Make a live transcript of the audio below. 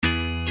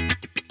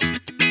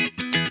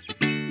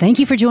Thank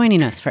you for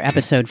joining us for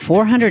episode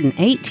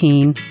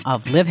 418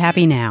 of Live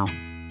Happy Now.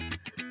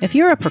 If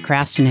you're a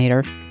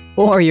procrastinator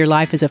or your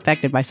life is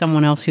affected by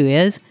someone else who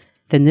is,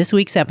 then this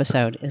week's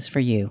episode is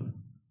for you.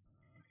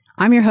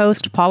 I'm your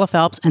host, Paula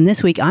Felps, and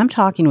this week I'm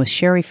talking with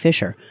Sherri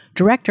Fisher,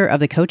 director of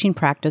the coaching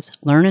practice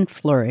Learn and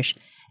Flourish,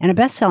 and a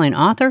best-selling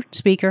author,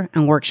 speaker,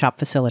 and workshop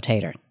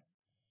facilitator.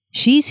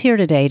 She's here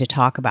today to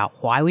talk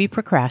about why we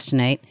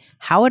procrastinate,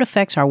 how it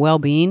affects our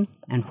well-being,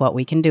 and what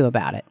we can do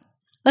about it.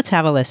 Let's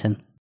have a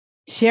listen.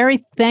 Sherri,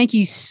 thank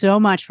you so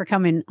much for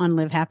coming on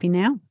Live Happy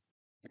Now.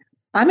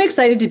 I'm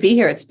excited to be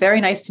here. It's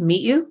very nice to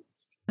meet you.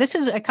 This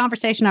is a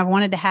conversation I've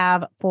wanted to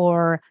have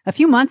for a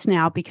few months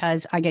now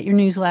because I get your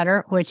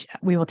newsletter, which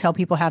we will tell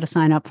people how to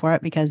sign up for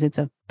it because it's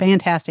a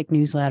fantastic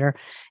newsletter.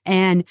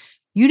 And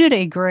you did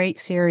a great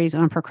series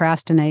on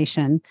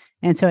procrastination.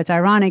 And so it's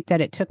ironic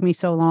that it took me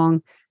so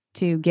long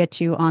to get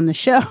you on the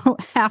show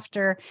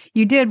after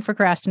you did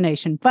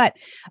procrastination. But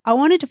I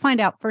wanted to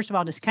find out, first of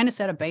all, just kind of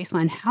set a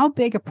baseline. How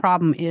big a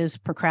problem is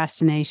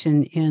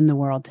procrastination in the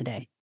world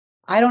today?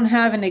 I don't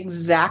have an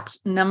exact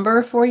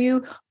number for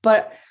you,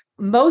 but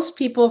most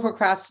people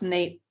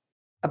procrastinate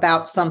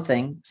about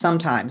something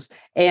sometimes.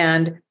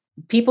 And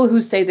people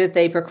who say that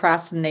they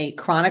procrastinate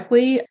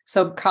chronically,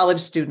 so college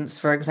students,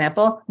 for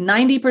example,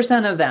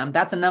 90% of them,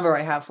 that's a number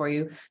I have for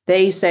you,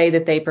 they say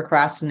that they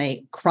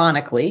procrastinate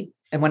chronically.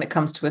 And when it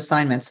comes to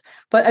assignments,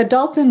 but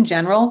adults in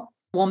general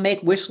will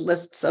make wish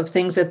lists of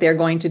things that they're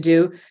going to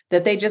do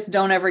that they just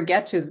don't ever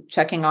get to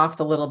checking off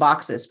the little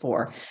boxes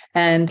for.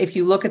 And if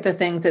you look at the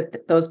things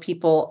that those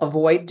people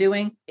avoid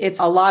doing, it's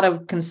a lot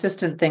of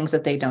consistent things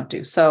that they don't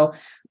do. So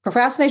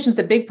procrastination is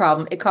a big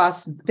problem. It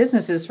costs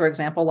businesses, for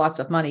example, lots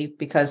of money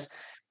because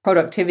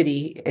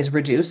productivity is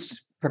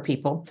reduced for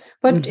people,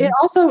 but it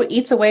also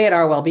eats away at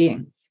our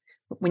well-being.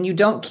 When you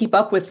don't keep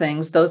up with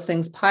things, those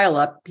things pile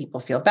up. People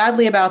feel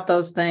badly about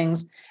those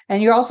things.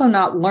 And you're also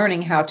not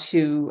learning how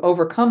to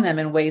overcome them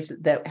in ways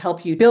that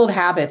help you build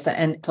habits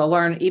and to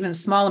learn even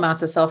small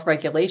amounts of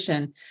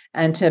self-regulation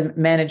and to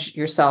manage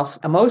yourself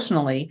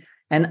emotionally.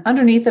 And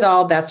underneath it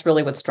all, that's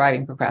really what's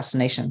driving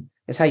procrastination,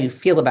 is how you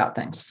feel about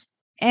things.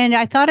 And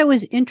I thought it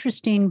was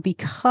interesting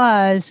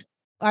because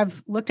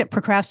I've looked at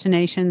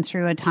procrastination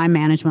through a time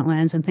management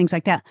lens and things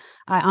like that.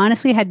 I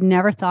honestly had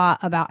never thought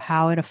about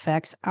how it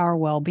affects our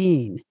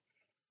well-being.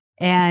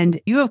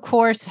 And you, of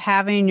course,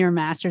 having your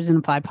master's in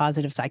applied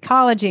positive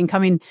psychology and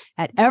coming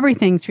at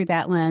everything through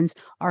that lens,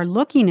 are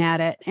looking at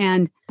it.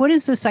 And what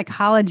is the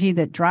psychology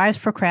that drives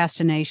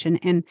procrastination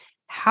and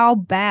how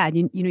bad,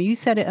 you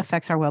said it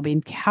affects our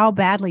well-being. How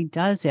badly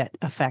does it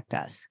affect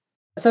us?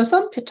 So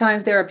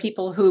sometimes there are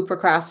people who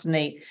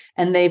procrastinate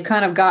and they've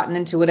kind of gotten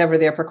into whatever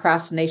their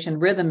procrastination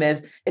rhythm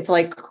is. It's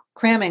like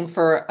cramming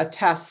for a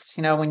test,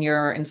 when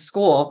you're in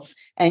school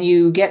and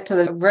you get to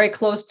the very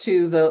close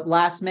to the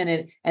last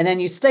minute and then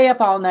you stay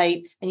up all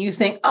night and you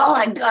think, oh,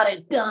 I got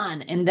it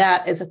done. And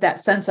that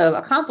sense of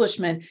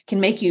accomplishment can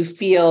make you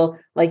feel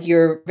like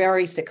you're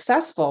very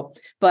successful,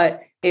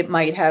 but it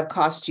might have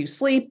cost you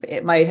sleep.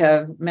 It might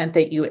have meant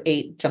that you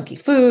ate junky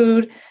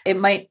food. It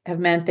might have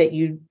meant that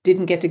you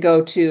didn't get to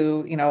go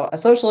to, a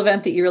social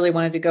event that you really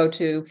wanted to go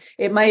to.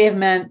 It might have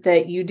meant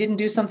that you didn't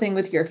do something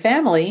with your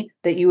family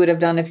that you would have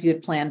done if you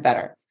had planned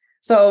better.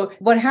 So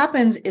what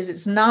happens is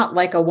it's not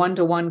like a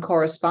one-to-one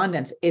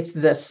correspondence. It's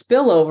the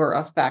spillover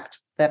effect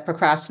that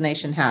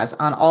procrastination has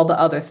on all the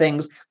other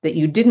things that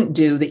you didn't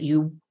do that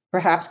you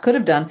perhaps could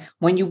have done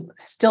when you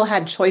still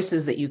had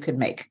choices that you could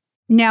make.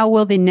 Now,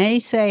 will the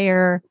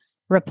naysayer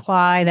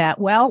reply that,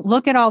 well,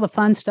 look at all the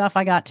fun stuff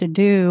I got to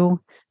do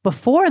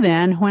before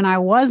then when I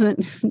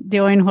wasn't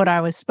doing what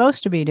I was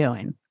supposed to be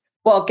doing?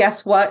 Well,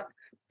 guess what?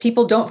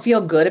 People don't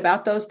feel good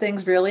about those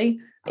things really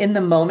in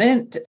the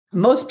moment.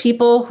 Most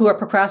people who are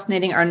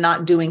procrastinating are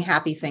not doing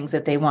happy things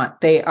that they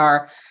want. They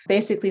are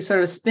basically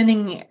sort of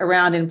spinning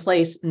around in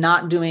place,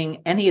 not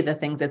doing any of the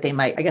things that they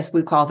might. I guess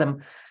we call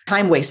them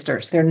time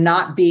wasters. They're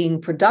not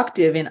being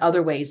productive in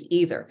other ways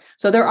either.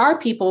 So there are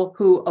people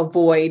who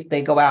avoid,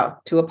 they go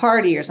out to a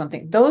party or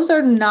something. Those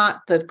are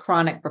not the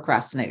chronic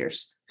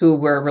procrastinators who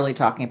we're really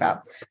talking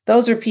about.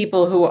 Those are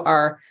people who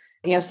are,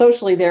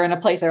 socially, they're in a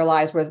place in their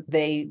lives where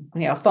they,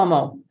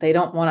 FOMO, they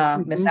don't want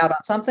to miss out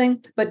on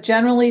something. But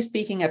generally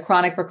speaking, a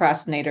chronic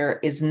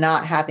procrastinator is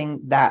not having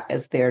that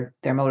as their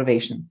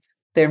motivation.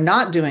 They're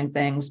not doing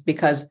things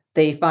because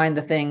they find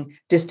the thing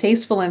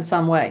distasteful in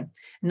some way.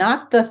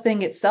 Not the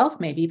thing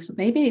itself, maybe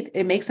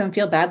it makes them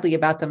feel badly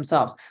about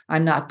themselves.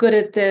 I'm not good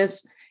at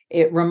this.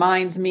 It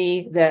reminds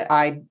me that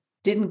I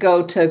didn't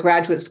go to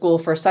graduate school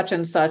for such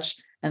and such,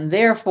 and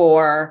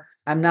therefore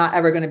I'm not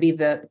ever going to be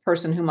the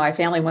person who my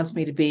family wants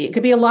me to be. It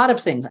could be a lot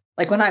of things.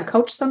 Like when I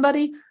coach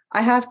somebody,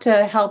 I have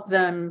to help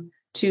them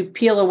to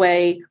peel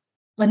away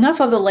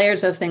enough of the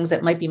layers of things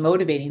that might be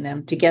motivating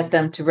them to get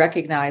them to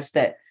recognize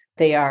that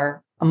they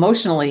are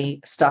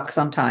emotionally stuck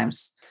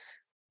sometimes.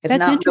 It's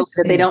not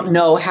that they don't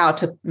know how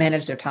to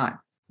manage their time.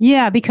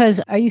 Yeah,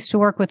 because I used to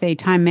work with a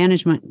time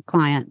management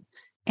client,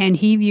 and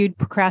he viewed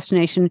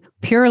procrastination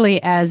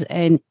purely as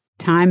a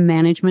time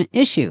management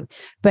issue.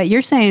 But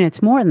you're saying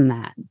it's more than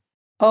that.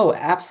 Oh,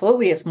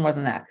 absolutely. It's more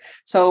than that.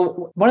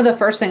 So one of the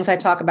first things I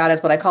talk about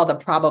is what I call the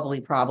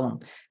probably problem.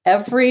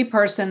 Every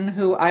person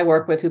who I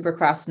work with who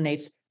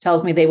procrastinates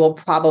tells me they will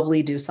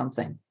probably do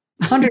something.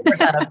 100%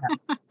 of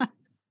them.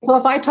 So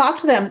if I talk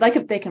to them, like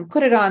if they can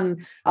put it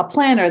on a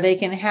planner, they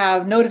can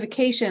have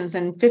notifications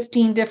in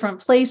 15 different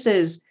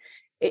places.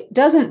 It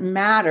doesn't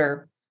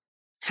matter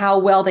how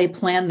well they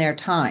plan their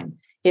time.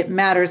 It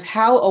matters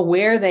how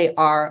aware they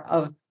are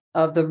of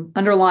the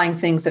underlying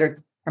things that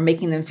are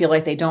making them feel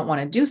like they don't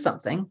want to do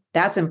something.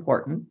 That's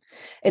important.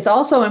 It's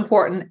also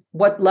important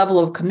what level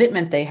of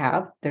commitment they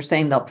have. They're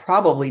saying they'll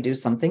probably do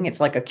something. It's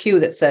like a cue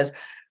that says,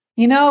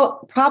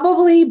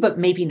 probably, but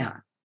maybe not.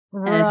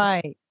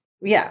 Right.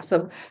 Yeah.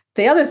 So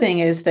the other thing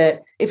is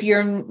that if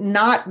you're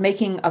not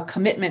making a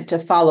commitment to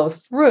follow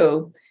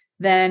through,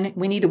 then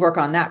we need to work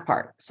on that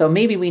part. So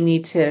maybe we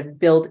need to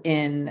build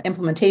in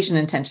implementation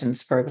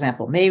intentions, for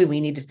example. Maybe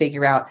we need to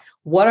figure out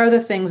what are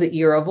the things that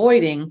you're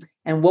avoiding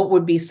and what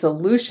would be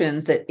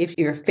solutions that if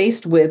you're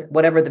faced with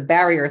whatever the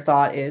barrier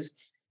thought is,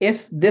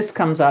 if this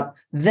comes up,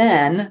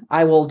 then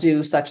I will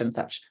do such and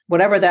such.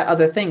 Whatever that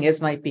other thing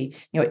is might be,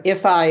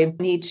 if I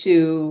need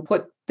to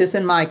put this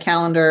in my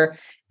calendar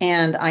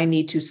and I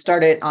need to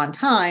start it on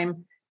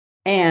time,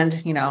 and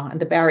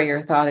the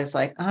barrier thought is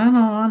like, I don't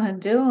want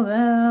to do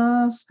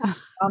this.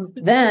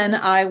 Then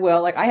I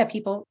will, I have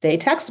people, they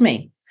text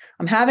me,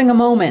 I'm having a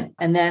moment,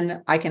 and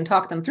then I can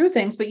talk them through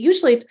things. But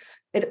usually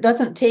it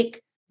doesn't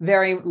take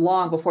very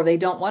long before they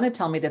don't want to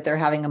tell me that they're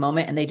having a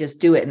moment, and they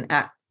just do it. And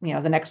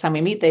the next time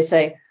we meet, they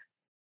say,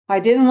 I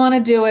didn't want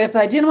to do it,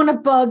 but I didn't want to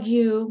bug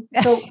you.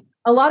 So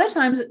a lot of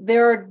times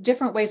there are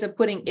different ways of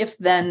putting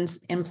if-thens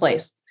in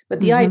place. But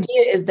the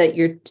idea is that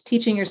you're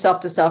teaching yourself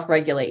to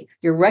self-regulate.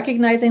 You're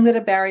recognizing that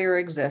a barrier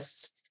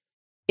exists.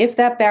 If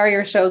that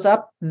barrier shows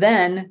up,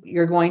 then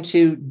you're going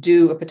to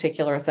do a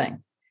particular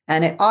thing.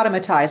 And it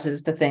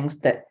automatizes the things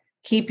that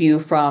keep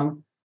you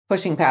from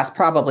pushing past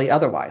probably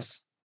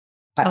otherwise.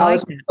 I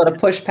always put a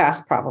push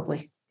past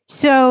probably.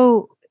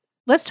 So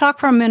let's talk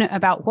for a minute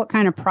about what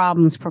kind of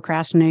problems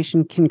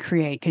procrastination can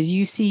create, because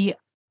you see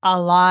a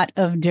lot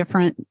of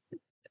different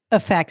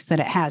effects that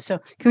it has. So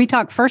can we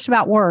talk first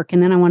about work,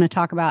 and then I want to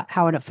talk about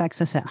how it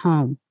affects us at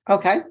home?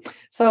 Okay.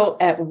 So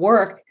at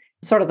work,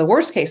 sort of the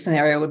worst case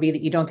scenario would be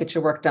that you don't get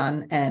your work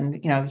done and,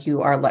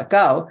 you are let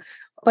go.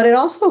 But it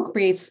also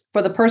creates,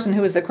 for the person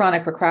who is the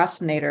chronic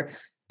procrastinator,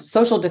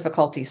 social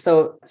difficulty.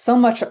 So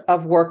much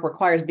of work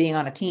requires being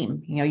on a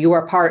team. You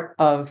are part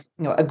of,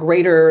 a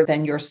greater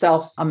than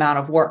yourself amount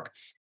of work.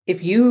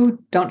 If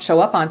you don't show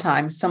up on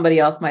time, somebody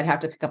else might have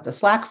to pick up the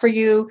slack for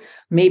you.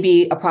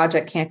 Maybe a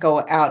project can't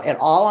go out at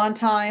all on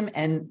time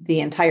and the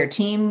entire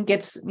team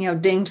gets,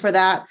 dinged for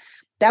that.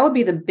 That would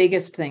be the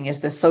biggest thing, is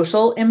the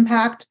social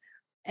impact.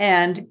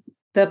 And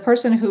the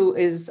person who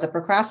is a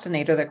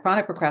procrastinator, the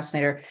chronic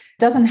procrastinator,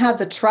 doesn't have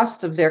the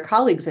trust of their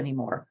colleagues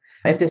anymore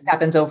if this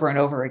happens over and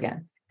over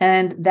again.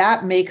 And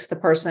that makes the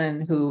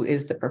person who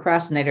is the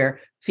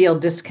procrastinator feel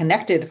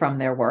disconnected from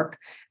their work.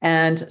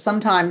 And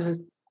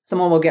sometimes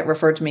someone will get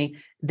referred to me,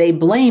 they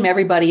blame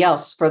everybody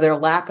else for their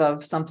lack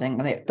of something.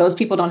 Those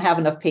people don't have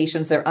enough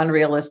patience. They're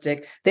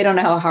unrealistic. They don't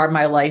know how hard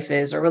my life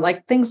is, or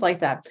things like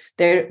that.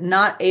 They're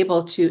not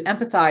able to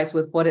empathize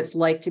with what it's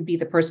like to be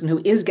the person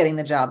who is getting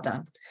the job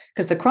done.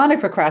 Because the chronic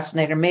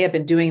procrastinator may have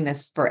been doing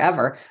this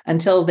forever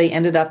until they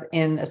ended up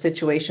in a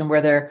situation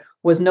where there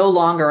was no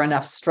longer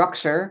enough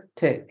structure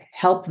to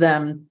help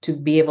them to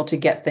be able to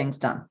get things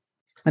done.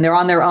 When they're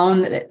on their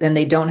own and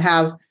they don't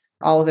have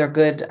all of their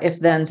good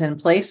if-thens in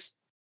place,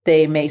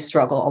 they may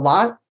struggle a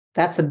lot.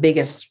 That's the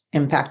biggest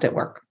impact at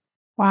work.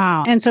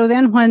 Wow. And so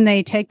then when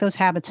they take those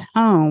habits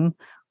home,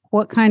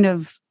 what kind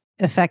of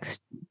effects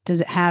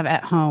does it have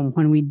at home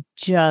when we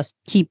just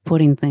keep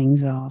putting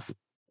things off?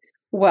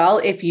 Well,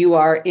 if you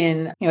are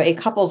in, a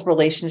couple's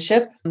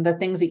relationship, the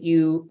things that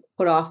you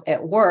put off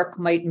at work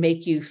might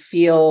make you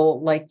feel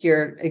like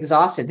you're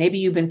exhausted. Maybe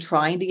you've been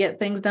trying to get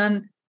things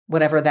done,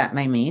 whatever that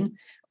may mean,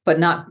 but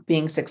not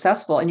being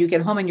successful. And you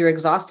get home and you're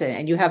exhausted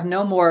and you have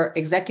no more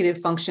executive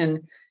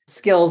function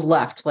skills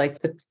left. Like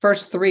the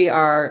first three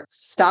are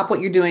stop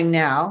what you're doing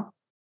now,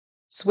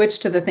 switch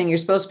to the thing you're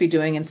supposed to be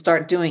doing and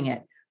start doing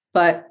it.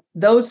 But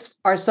those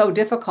are so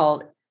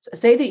difficult.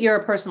 Say that you're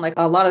a person, like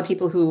a lot of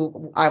people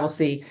who I will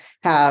see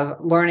have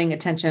learning,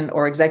 attention,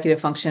 or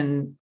executive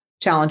function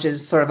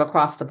challenges sort of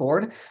across the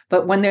board.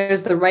 But when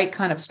there's the right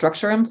kind of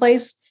structure in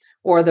place,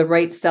 or the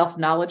right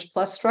self-knowledge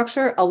plus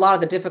structure, a lot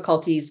of the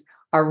difficulties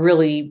are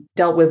really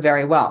dealt with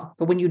very well.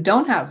 But when you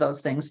don't have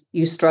those things,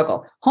 you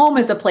struggle. Home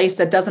is a place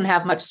that doesn't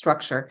have much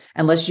structure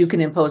unless you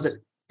can impose it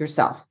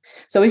yourself.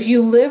 So if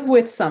you live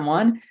with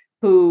someone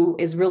who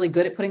is really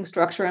good at putting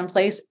structure in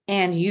place,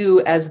 and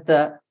you as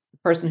the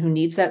person who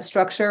needs that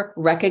structure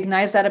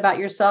recognize that about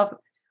yourself,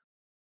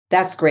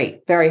 that's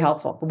great. Very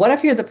helpful. But what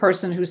if you're the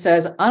person who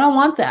says, I don't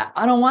want that.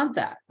 I don't want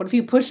that. What if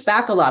you push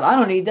back a lot? I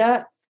don't need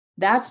that.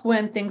 That's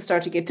when things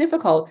start to get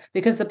difficult,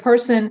 because the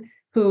person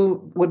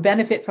who would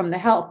benefit from the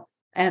help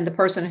and the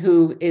person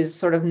who is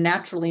sort of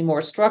naturally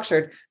more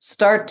structured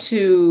start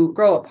to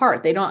grow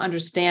apart. They don't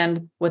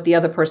understand what the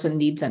other person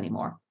needs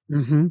anymore.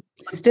 Mm-hmm.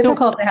 It's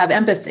difficult to have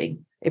empathy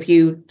if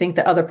you think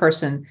the other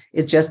person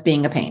is just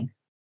being a pain.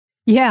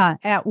 Yeah,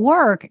 at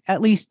work,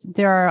 at least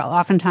there are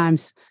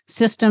oftentimes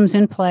systems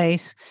in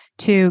place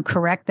to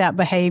correct that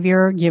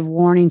behavior, give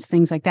warnings,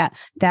 things like that.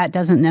 That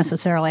doesn't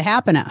necessarily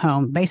happen at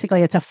home.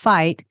 Basically, it's a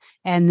fight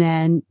and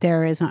then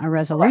there isn't a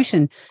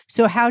resolution. Right.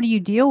 So how do you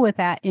deal with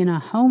that in a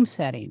home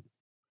setting?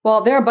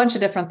 Well, there are a bunch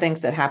of different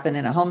things that happen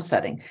in a home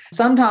setting.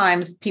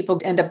 Sometimes people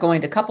end up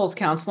going to couples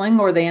counseling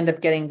or they end up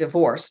getting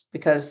divorced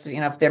because,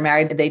 if they're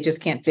married, they just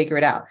can't figure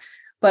it out.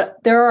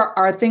 But there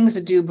are things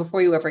to do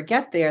before you ever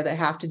get there that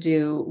have to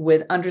do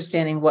with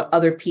understanding what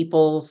other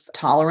people's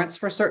tolerance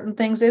for certain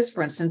things is.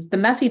 For instance, the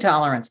messy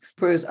tolerance.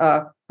 For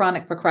a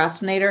chronic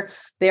procrastinator,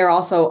 they are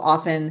also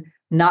often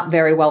not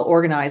very well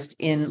organized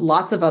in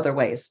lots of other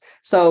ways.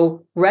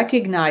 So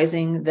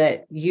recognizing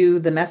that you,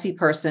 the messy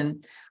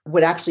person,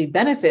 would actually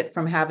benefit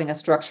from having a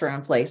structure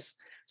in place.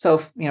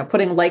 So,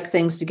 putting like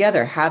things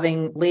together,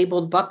 having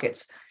labeled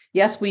buckets.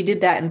 Yes, we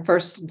did that in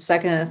first,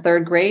 second, and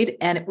third grade.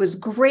 And it was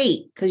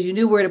great because you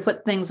knew where to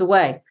put things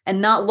away and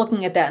not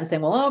looking at that and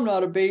saying, well, I'm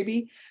not a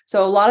baby.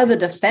 So a lot of the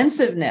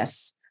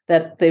defensiveness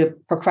that the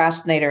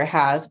procrastinator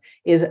has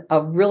is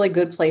a really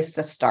good place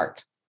to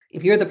start.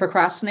 If you're the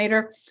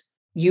procrastinator,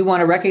 you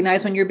want to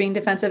recognize when you're being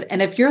defensive.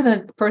 And if you're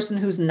the person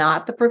who's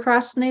not the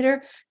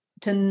procrastinator,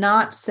 to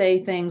not say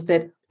things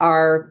that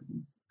are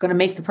going to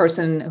make the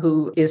person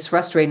who is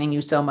frustrating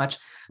you so much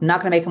not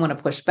going to make them want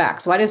to push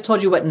back. So I just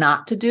told you what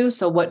not to do.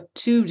 So what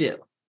to do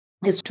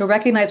is to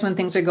recognize when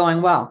things are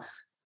going well.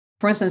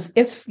 For instance,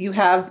 if you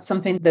have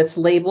something that's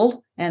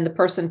labeled and the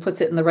person puts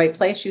it in the right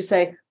place, you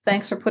say,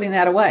 thanks for putting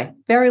that away.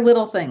 Very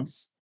little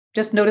things.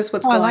 Just notice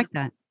what's going on. I like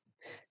that.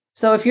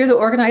 So if you're the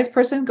organized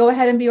person, go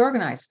ahead and be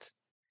organized.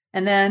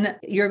 And then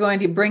you're going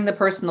to bring the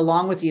person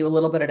along with you a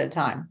little bit at a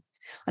time.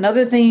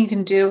 Another thing you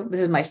can do, this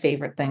is my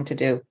favorite thing to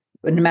do,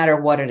 no matter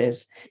what it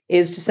is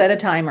to set a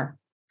timer.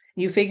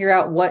 You figure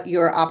out what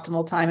your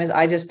optimal time is.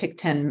 I just pick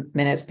 10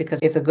 minutes because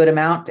it's a good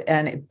amount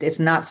and it's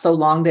not so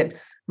long that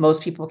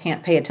most people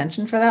can't pay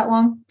attention for that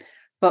long.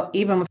 But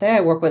even if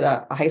I work with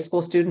a high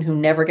school student who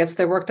never gets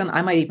their work done,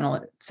 I might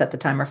even set the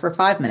timer for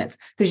 5 minutes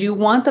because you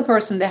want the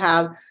person to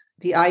have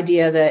the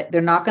idea that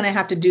they're not going to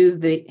have to do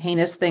the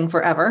heinous thing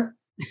forever.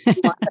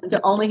 You want them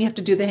to only have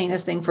to do the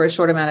heinous thing for a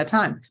short amount of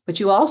time.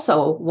 But you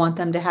also want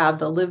them to have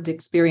the lived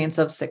experience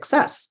of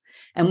success.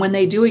 And when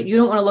they do it, you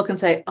don't want to look and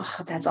say,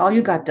 oh, that's all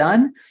you got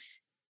done.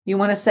 You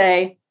want to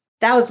say,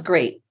 that was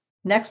great.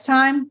 Next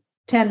time,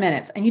 10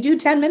 minutes. And you do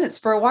 10 minutes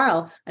for a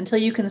while until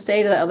you can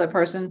say to the other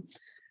person,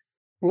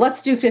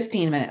 let's do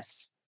 15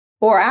 minutes.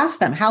 Or ask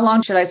them, how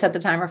long should I set the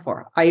timer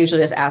for? I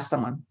usually just ask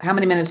someone, how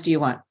many minutes do you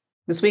want?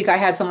 This week I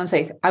had someone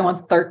say, I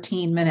want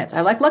 13 minutes.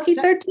 I like, lucky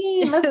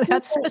 13.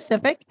 That's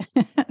specific.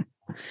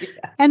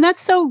 Yeah. And that's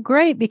so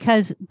great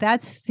because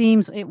that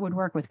seems it would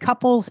work with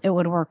couples. It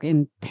would work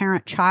in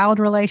parent-child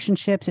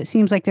relationships. It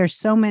seems like there's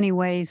so many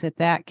ways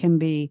that can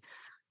be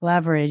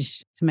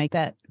leveraged to make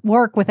that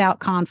work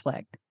without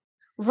conflict.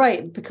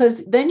 Right.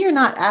 Because then you're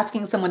not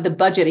asking someone to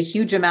budget a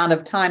huge amount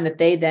of time that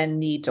they then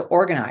need to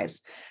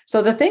organize.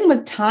 So the thing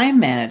with time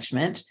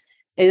management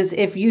is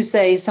if you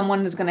say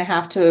someone is going to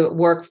have to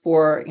work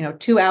for,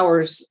 2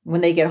 hours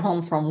when they get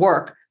home from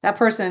work, that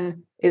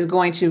person is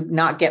going to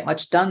not get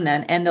much done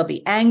then, and they'll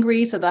be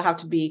angry. So they'll have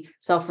to be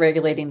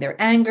self-regulating their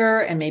anger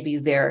and maybe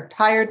their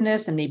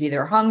tiredness and maybe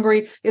they're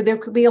hungry. There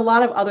could be a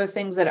lot of other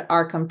things that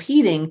are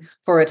competing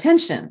for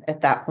attention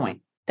at that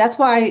point. That's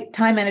why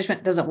time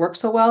management doesn't work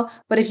so well.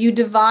 But if you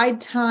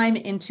divide time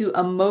into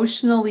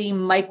emotionally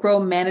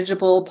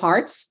micro-manageable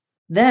parts,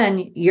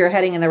 then you're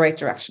heading in the right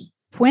direction.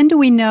 When do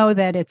we know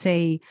that it's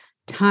a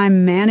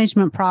time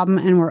management problem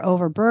and we're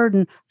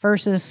overburdened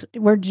versus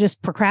we're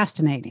just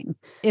procrastinating?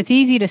 It's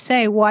easy to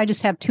say, well, I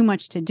just have too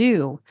much to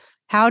do.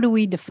 How do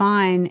we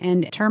define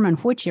and determine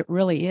which it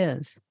really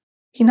is?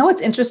 You know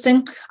what's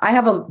interesting? I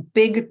have a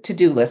big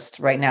to-do list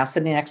right now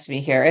sitting next to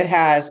me here. It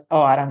has,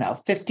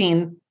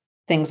 15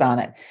 things on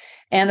it.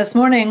 And this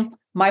morning,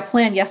 my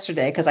plan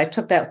yesterday, because I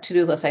took that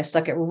to-do list, I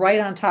stuck it right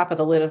on top of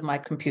the lid of my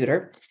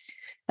computer.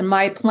 And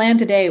my plan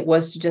today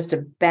was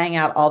to bang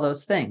out all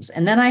those things.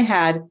 And then I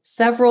had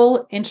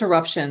several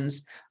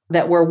interruptions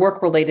that were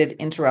work-related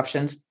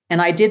interruptions, and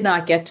I did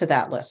not get to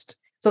that list.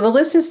 So the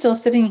list is still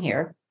sitting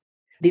here.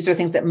 These are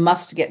things that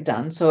must get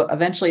done. So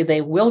eventually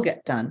they will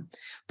get done.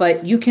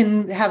 But you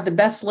can have the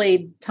best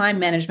laid time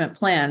management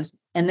plans,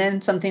 and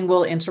then something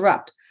will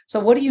interrupt.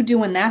 So what do you do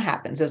when that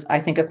happens is, I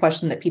think, a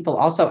question that people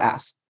also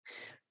ask.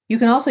 You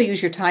can also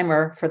use your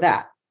timer for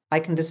that. I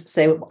can just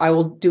say, I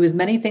will do as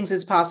many things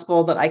as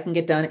possible that I can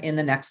get done in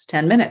the next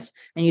 10 minutes.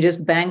 And you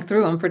just bang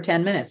through them for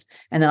 10 minutes.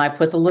 And then I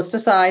put the list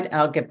aside and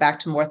I'll get back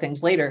to more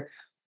things later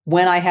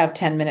when I have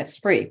 10 minutes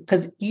free.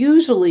 Because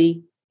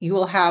usually you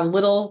will have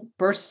little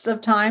bursts of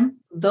time.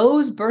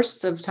 Those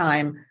bursts of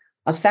time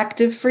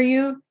effective for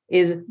you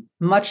is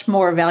much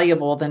more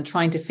valuable than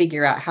trying to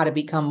figure out how to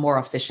become more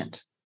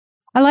efficient.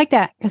 I like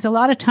that because a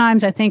lot of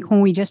times I think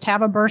when we just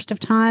have a burst of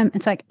time,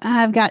 it's like,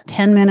 I've got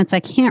 10 minutes. I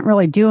can't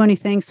really do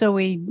anything. So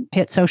we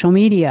hit social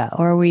media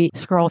or we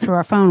scroll through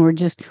our phone.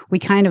 We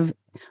kind of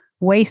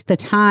waste the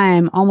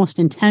time almost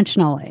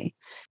intentionally,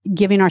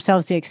 giving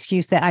ourselves the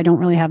excuse that I don't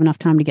really have enough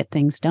time to get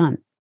things done.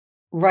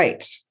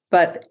 Right.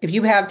 But if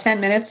you have 10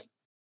 minutes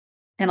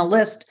and a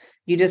list,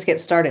 you just get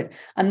started.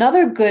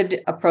 Another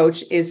good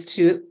approach is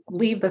to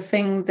leave the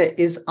thing that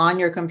is on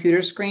your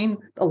computer screen,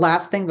 the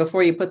last thing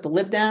before you put the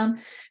lid down,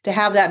 to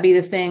have that be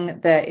the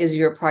thing that is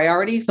your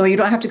priority. So you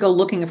don't have to go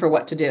looking for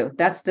what to do.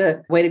 That's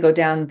the way to go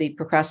down the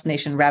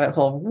procrastination rabbit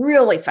hole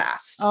really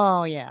fast.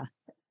 Oh, yeah.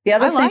 The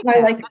other thing I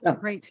like, that's a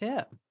great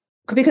tip.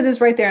 Because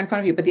it's right there in front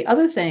of you. But the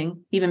other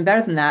thing, even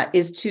better than that,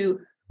 is to,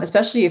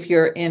 especially if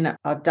you're in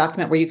a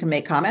document where you can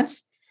make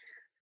comments,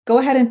 go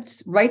ahead and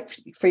write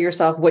for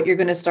yourself what you're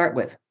going to start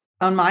with.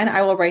 On mine,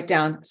 I will write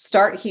down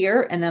start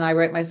here, and then I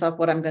write myself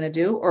what I'm going to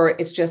do, or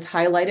it's just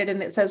highlighted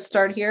and it says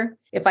start here.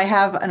 If I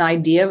have an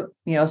idea,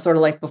 sort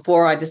of like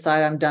before I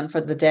decide I'm done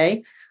for the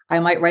day, I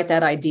might write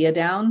that idea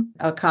down,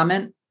 a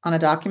comment on a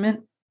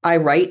document. I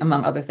write,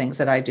 among other things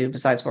that I do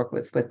besides work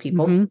with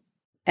people. Mm-hmm.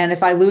 And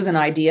if I lose an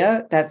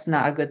idea, that's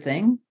not a good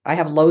thing. I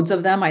have loads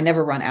of them. I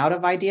never run out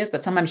of ideas,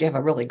 but sometimes you have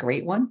a really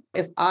great one.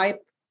 If I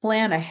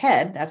plan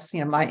ahead, that's,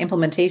 my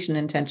implementation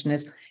intention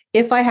is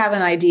if I have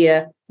an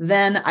idea,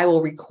 then I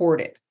will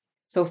record it.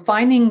 So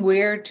finding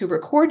where to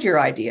record your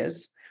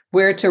ideas,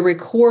 where to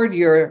record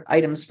your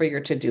items for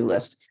your to-do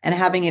list, and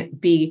having it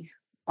be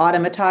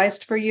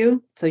automatized for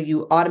you, so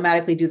you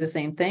automatically do the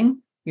same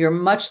thing, you're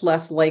much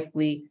less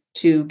likely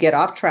to get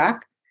off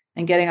track.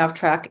 And getting off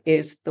track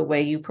is the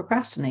way you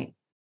procrastinate.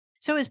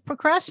 So is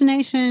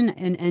procrastination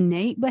an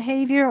innate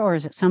behavior, or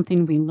is it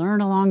something we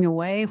learn along the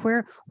way?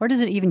 Where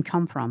does it even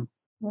come from?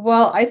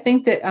 Well, I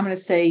think that I'm going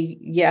to say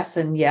yes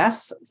and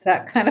yes,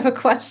 that kind of a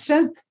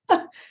question.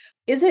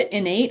 Is it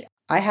innate?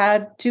 I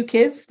had 2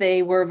 kids.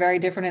 They were very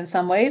different in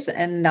some ways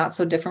and not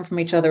so different from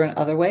each other in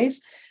other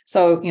ways.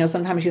 So,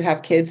 sometimes you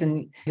have kids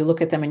and you look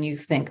at them and you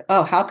think,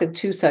 oh, how could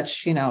 2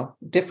 such,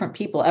 different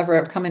people ever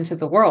have come into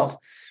the world?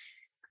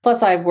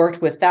 Plus, I've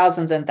worked with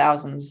thousands and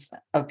thousands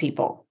of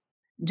people.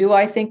 Do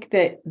I think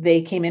that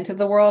they came into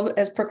the world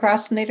as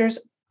procrastinators?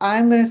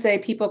 I'm going to say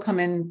people come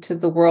into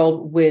the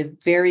world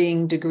with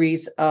varying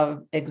degrees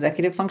of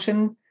executive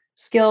function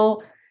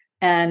skill,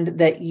 and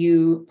that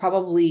you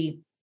probably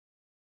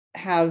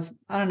have,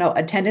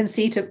 a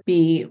tendency to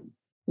be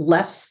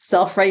less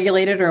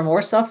self-regulated or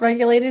more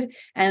self-regulated,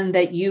 and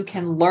that you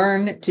can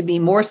learn to be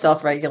more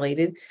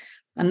self-regulated.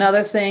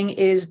 Another thing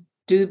is,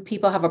 do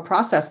people have a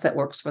process that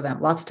works for them?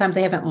 Lots of times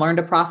they haven't learned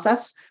a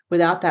process.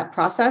 Without that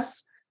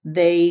process,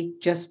 they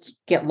just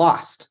get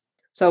lost.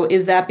 So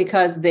is that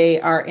because they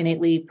are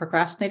innately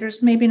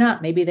procrastinators? Maybe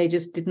not. Maybe they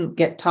just didn't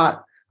get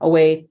taught a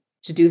way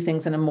to do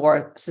things in a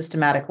more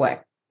systematic way.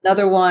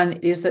 Another one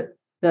is that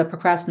the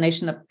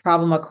procrastination a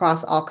problem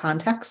across all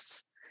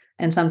contexts.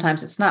 And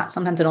sometimes it's not.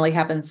 Sometimes it only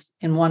happens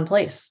in one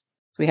place.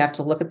 So we have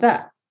to look at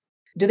that.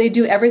 Do they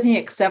do everything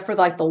except for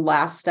like the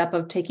last step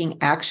of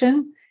taking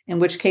action? In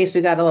which case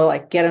we got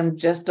to get them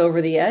just over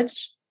the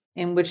edge.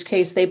 In which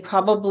case they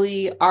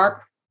probably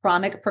are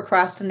chronic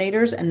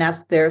procrastinators, and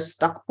that's their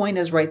stuck point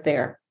is right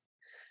there.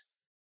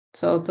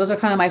 So those are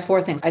kind of my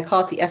 4 things. I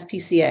call it the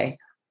SPCA.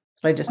 That's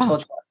what I just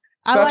told you.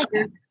 Structure,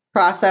 like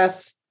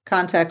process,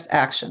 context,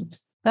 action.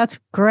 That's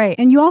great.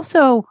 And you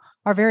also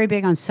are very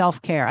big on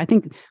self-care. I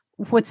think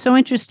what's so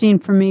interesting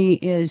for me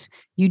is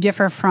you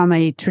differ from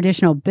a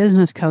traditional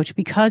business coach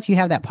because you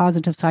have that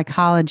positive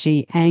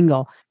psychology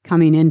angle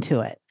coming into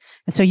it.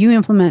 And so you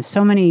implement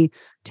so many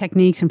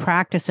techniques and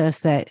practices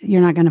that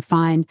you're not going to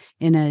find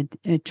in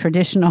a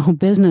traditional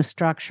business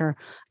structure.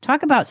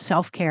 Talk about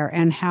self-care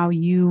and how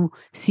you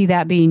see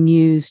that being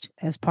used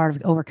as part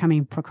of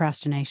overcoming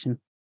procrastination.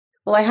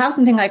 Well, I have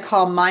something I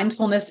call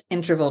mindfulness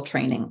interval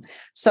training.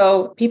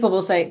 So people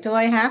will say, do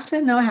I have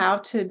to know how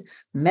to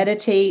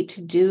meditate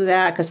to do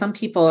that? Because some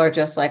people are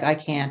just like, I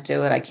can't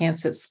do it. I can't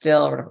sit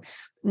still or whatever.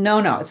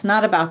 No, it's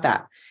not about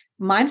that.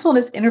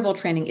 Mindfulness interval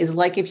training is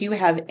like if you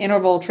have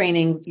interval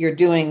training you're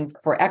doing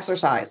for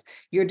exercise.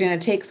 You're going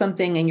to take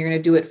something and you're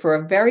going to do it for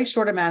a very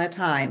short amount of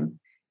time,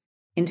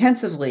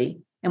 intensively.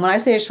 And when I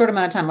say a short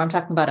amount of time, I'm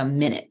talking about a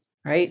minute,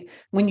 right?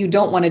 When you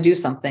don't want to do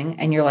something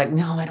and you're like,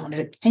 no, I don't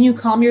want to. Can you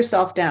calm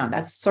yourself down?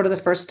 That's sort of the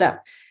first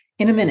step.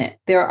 In a minute,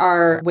 there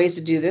are ways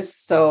to do this.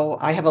 So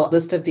I have a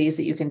list of these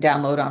that you can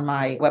download on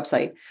my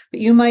website. But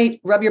you might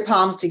rub your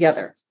palms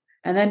together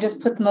and then just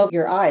put them over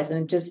your eyes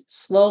and just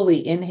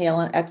slowly inhale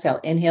and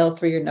exhale. Inhale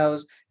through your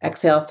nose,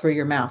 exhale through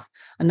your mouth.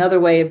 Another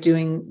way of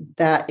doing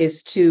that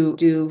is to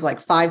do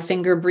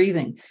 5-finger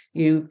breathing.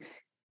 You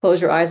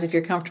close your eyes if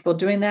you're comfortable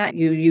doing that.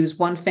 You use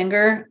one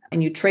finger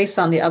and you trace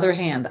on the other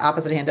hand. The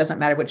opposite hand, doesn't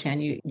matter which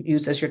hand you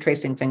use as your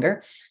tracing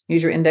finger.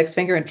 Use your index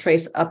finger and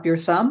trace up your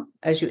thumb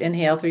as you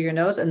inhale through your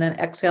nose and then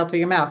exhale through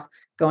your mouth,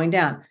 going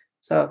down.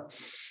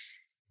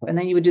 And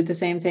then you would do the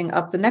same thing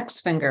up the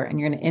next finger, and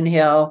you're going to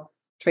inhale,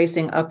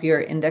 tracing up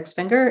your index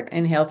finger,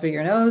 inhale through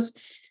your nose,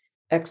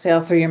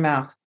 exhale through your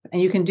mouth.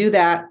 And you can do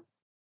that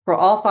for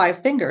all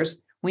 5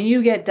 fingers When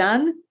you get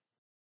done,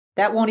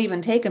 that won't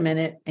even take a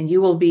minute, and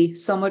you will be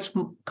so much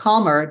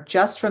calmer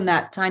just from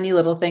that tiny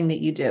little thing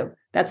that you do.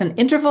 That's an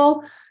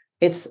interval.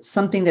 It's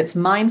something that's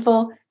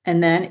mindful.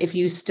 And then if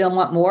you still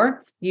want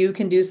more, you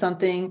can do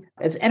something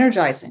that's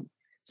energizing.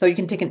 So you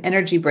can take an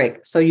energy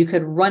break. So you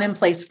could run in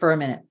place for a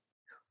minute,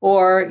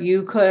 or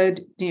you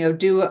could,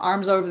 do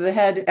arms over the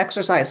head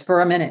exercise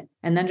for a minute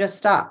and then just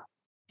stop.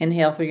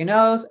 Inhale through your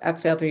nose,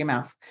 exhale through your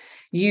mouth.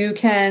 You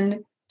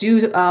can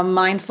do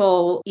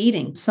mindful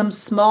eating, some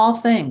small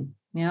thing,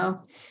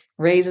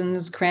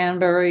 raisins,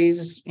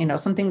 cranberries,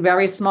 something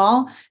very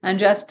small, and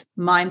just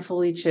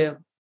mindfully chew.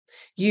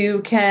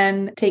 You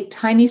can take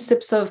tiny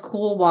sips of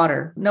cool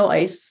water, no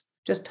ice,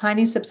 just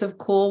tiny sips of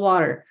cool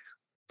water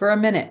for a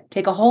minute.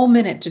 Take a whole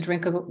minute to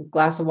drink a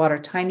glass of water,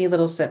 tiny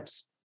little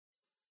sips.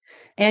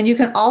 And you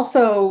can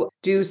also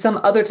do some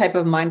other type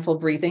of mindful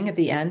breathing at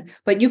the end,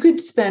 but you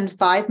could spend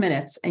 5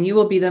 minutes and you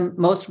will be the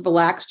most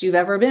relaxed you've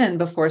ever been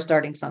before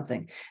starting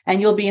something.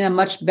 And you'll be in a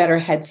much better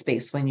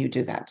headspace when you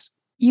do that.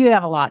 You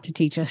have a lot to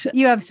teach us.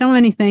 You have so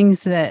many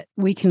things that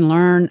we can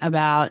learn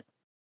about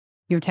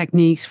your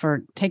techniques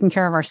for taking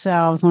care of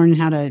ourselves, learning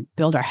how to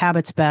build our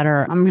habits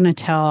better. I'm going to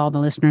tell all the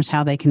listeners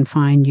how they can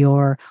find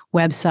your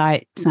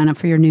website, sign up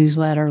for your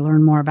newsletter,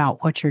 learn more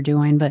about what you're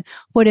doing. But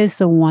what is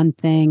the one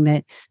thing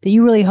that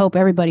you really hope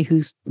everybody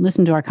who's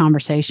listened to our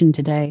conversation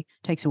today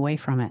takes away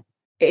from it?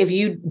 If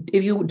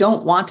you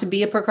don't want to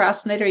be a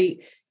procrastinator,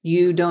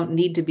 you don't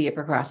need to be a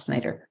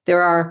procrastinator.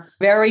 There are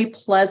very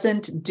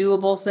pleasant,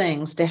 doable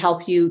things to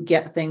help you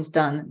get things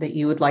done that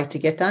you would like to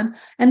get done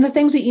and the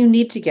things that you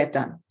need to get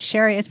done.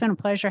 Sherri, it's been a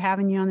pleasure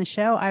having you on the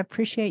show. I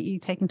appreciate you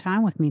taking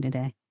time with me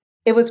today.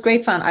 It was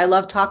great fun. I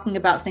love talking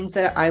about things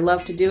that I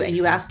love to do, and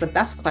you ask the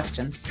best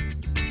questions.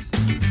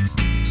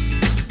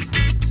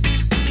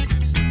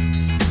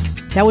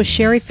 That was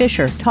Sherri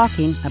Fisher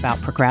talking about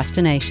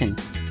procrastination.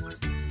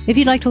 If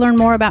you'd like to learn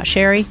more about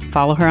Sherri,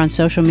 follow her on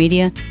social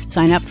media,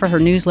 sign up for her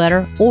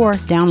newsletter, or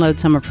download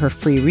some of her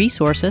free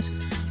resources,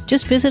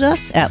 just visit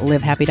us at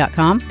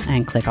livehappy.com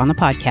and click on the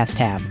podcast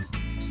tab.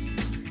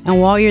 And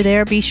while you're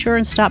there, be sure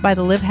and stop by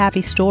the Live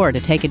Happy store to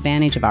take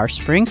advantage of our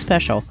spring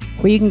special,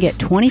 where you can get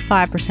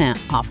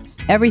 25% off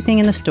everything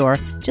in the store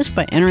just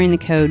by entering the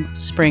code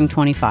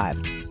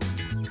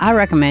SPRING25. I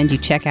recommend you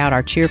check out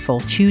our cheerful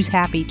Choose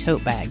Happy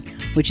tote bag,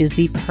 which is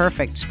the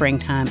perfect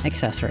springtime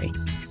accessory.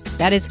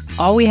 That is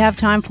all we have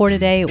time for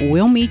today.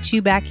 We'll meet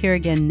you back here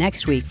again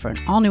next week for an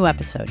all-new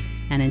episode.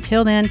 And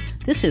until then,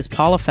 this is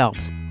Paula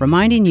Felps,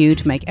 reminding you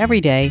to make every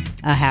day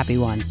a happy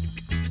one.